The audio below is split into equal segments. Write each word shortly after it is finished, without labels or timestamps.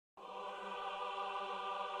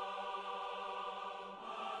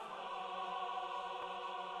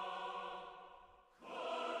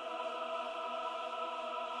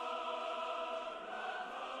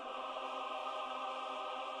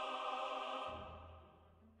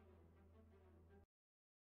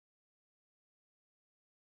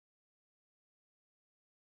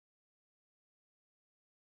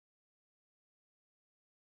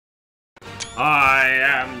I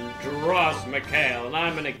am Dross Mikhail, and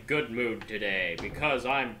I'm in a good mood today because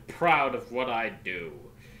I'm proud of what I do.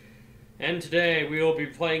 And today we will be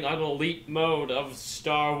playing on Elite Mode of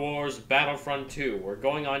Star Wars Battlefront 2. We're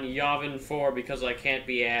going on Yavin 4 because I can't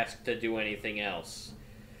be asked to do anything else.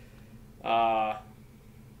 That's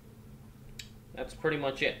pretty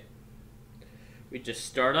much it. We just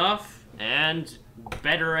start off, and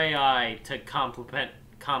better AI to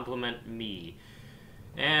complement me.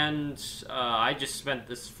 And I just spent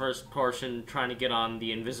this first portion trying to get on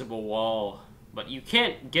the invisible wall, but you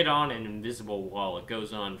can't get on an invisible wall. It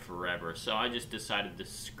goes on forever, so I just decided to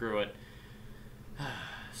screw it.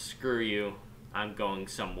 Screw you. I'm going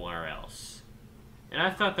somewhere else. And I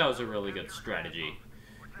thought that was a really good strategy.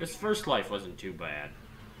 This first life wasn't too bad.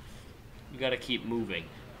 You gotta keep moving.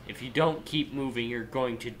 If you don't keep moving, you're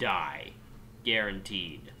going to die.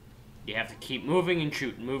 Guaranteed. You have to keep moving and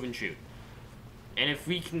shoot, move and shoot. And if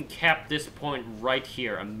we can cap this point right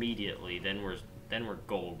here immediately, then we're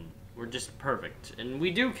golden. We're just perfect. And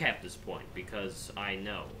we do cap this point, because I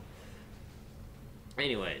know.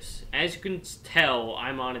 Anyways, as you can tell,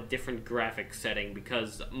 I'm on a different graphic setting,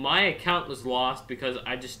 because my account was lost because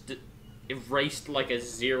I just erased like a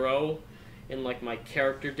 0 in like my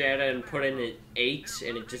character data and put in an 8,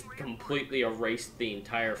 and it just completely erased the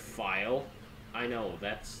entire file. I know,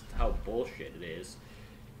 that's how bullshit it is.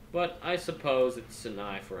 But I suppose it's an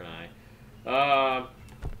eye for an eye.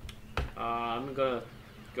 I'm gonna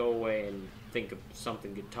go away and think of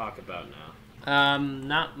something to talk about now.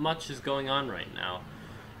 Not much is going on right now.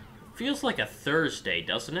 Feels like a Thursday,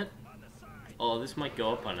 doesn't it? Oh, this might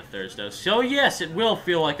go up on a Thursday. So yes, it will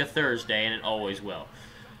feel like a Thursday, and it always will.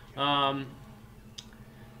 And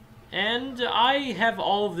I have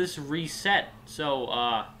all of this reset, so,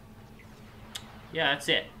 yeah, that's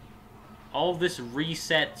it. All of this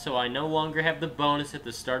reset, so I no longer have the bonus at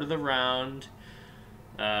the start of the round.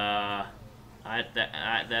 That's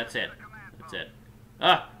it. That's it.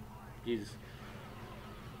 Ah! Jesus.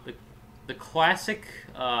 The classic,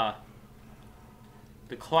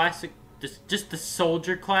 just the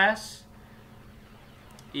soldier class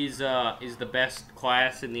is the best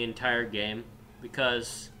class in the entire game,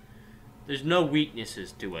 because there's no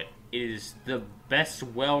weaknesses to it. It is the best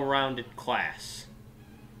well-rounded class.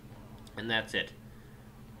 And that's it.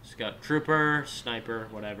 Scout Trooper, Sniper,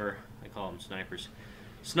 whatever. I call them snipers.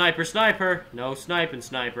 Sniper, Sniper! No sniping,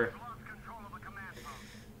 Sniper.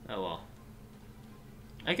 Oh well.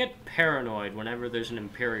 I get paranoid whenever there's an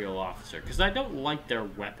Imperial officer, because I don't like their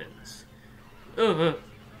weapons.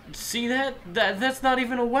 See that? That's not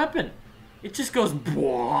even a weapon. It just goes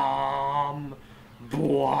BWOM!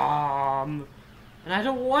 BWOM! And I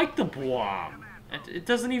don't like the BWOM. It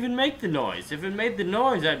doesn't even make the noise. If it made the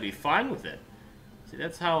noise, I'd be fine with it. See,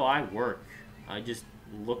 that's how I work. I just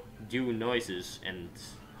do noises, and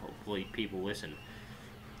hopefully people listen.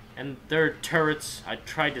 And there are turrets. I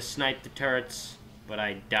tried to snipe the turrets, but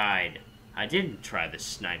I died. I didn't try to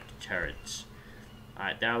snipe the turrets.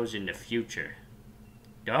 That was in the future.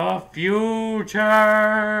 The future!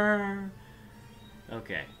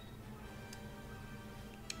 Okay.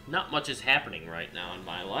 Not much is happening right now in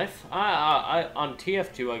my life. On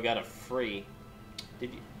TF2 I got a free. Did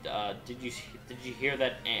you hear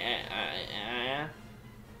that?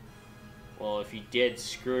 Well, if you did,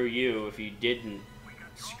 screw you. If you didn't,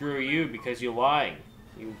 screw you, because you're lying.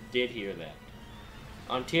 You did hear that.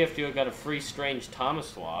 On TF2 I got a free Strange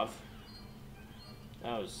Tomislav.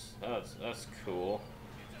 That's cool.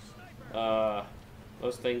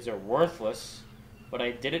 Those things are worthless, but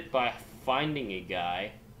I did it by finding a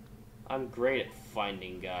guy. I'm great at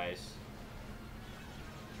finding guys.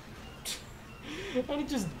 I'd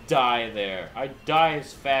just die there. I'd die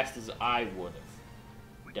as fast as I would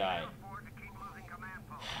have died.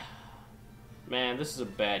 Man, this is a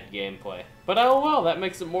bad gameplay. But oh well, that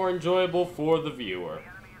makes it more enjoyable for the viewer.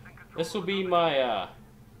 This will be my,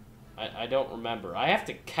 I don't remember. I have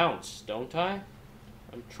to count, don't I?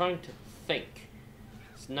 I'm trying to think.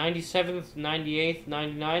 It's 97th, 98th,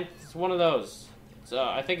 99th. It's one of those.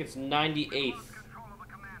 I think it's 98th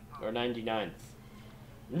or 99th.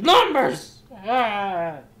 Numbers!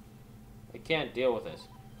 Ah! I can't deal with this.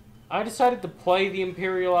 I decided to play the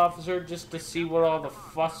Imperial officer just to see what all the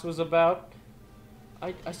fuss was about.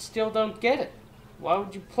 I still don't get it. Why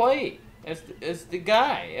would you play as the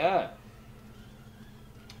guy? Yeah.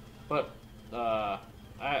 But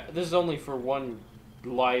this is only for one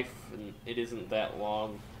life, and it isn't that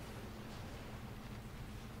long.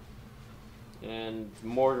 And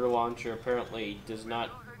mortar launcher apparently does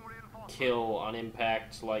not kill on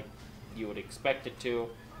impact like you would expect it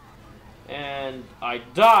to. And I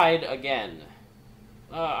died again.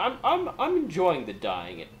 I'm enjoying the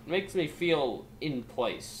dying. It makes me feel in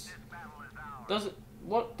place.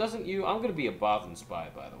 Doesn't you? I'm gonna be a Bothan spy,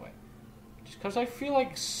 by the way. Just because I feel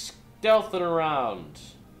like stealthing around.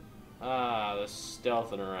 The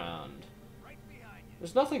stealthing around.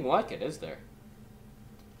 There's nothing like it, is there?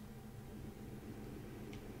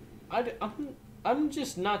 I'm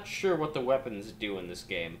just not sure what the weapons do in this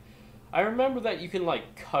game. I remember that you can,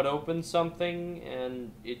 like, cut open something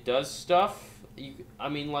and it does stuff. I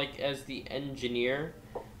mean, like, as the engineer,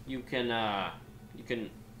 you can,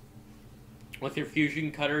 with your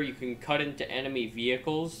fusion cutter, you can cut into enemy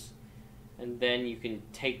vehicles, and then you can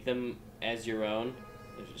take them as your own.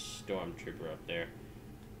 There's a stormtrooper up there.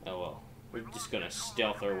 Oh well, we're just gonna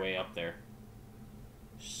stealth our way up there.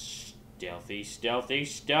 Stealthy, stealthy,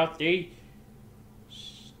 stealthy!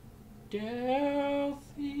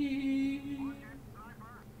 Stealthy!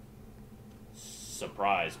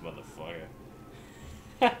 Surprise, motherfucker.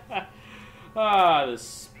 The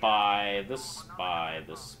spy, the spy,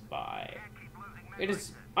 the spy.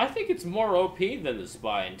 I think it's more OP than the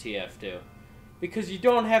spy in TF2. Because you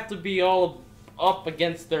don't have to be all up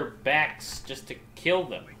against their backs just to kill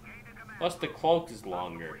them. Plus the cloak is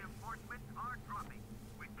longer.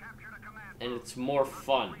 And it's more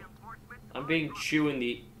fun. I'm being chewing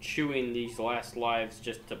these last lives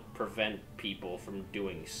just to prevent people from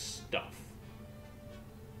doing stuff.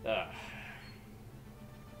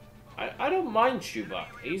 I don't mind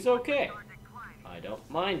Chewbacca. He's okay. I don't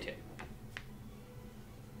mind him.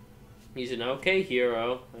 He's an okay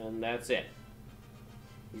hero, and that's it.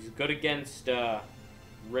 He's good against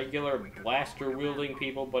regular blaster-wielding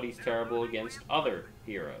people, but he's terrible against other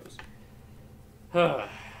heroes.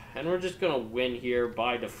 And we're just gonna win here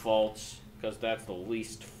by default, because that's the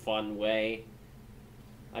least fun way.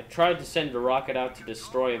 I tried to send a rocket out to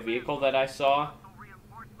destroy a vehicle that I saw,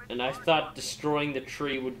 and I thought destroying the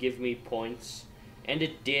tree would give me points. And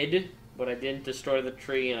it did, but I didn't destroy the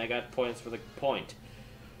tree, and I got points for the point.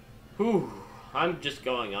 Whew, I'm just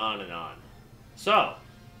going on and on. So,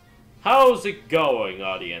 how's it going,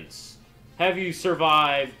 audience? Have you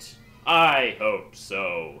survived? I hope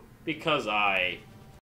so, because I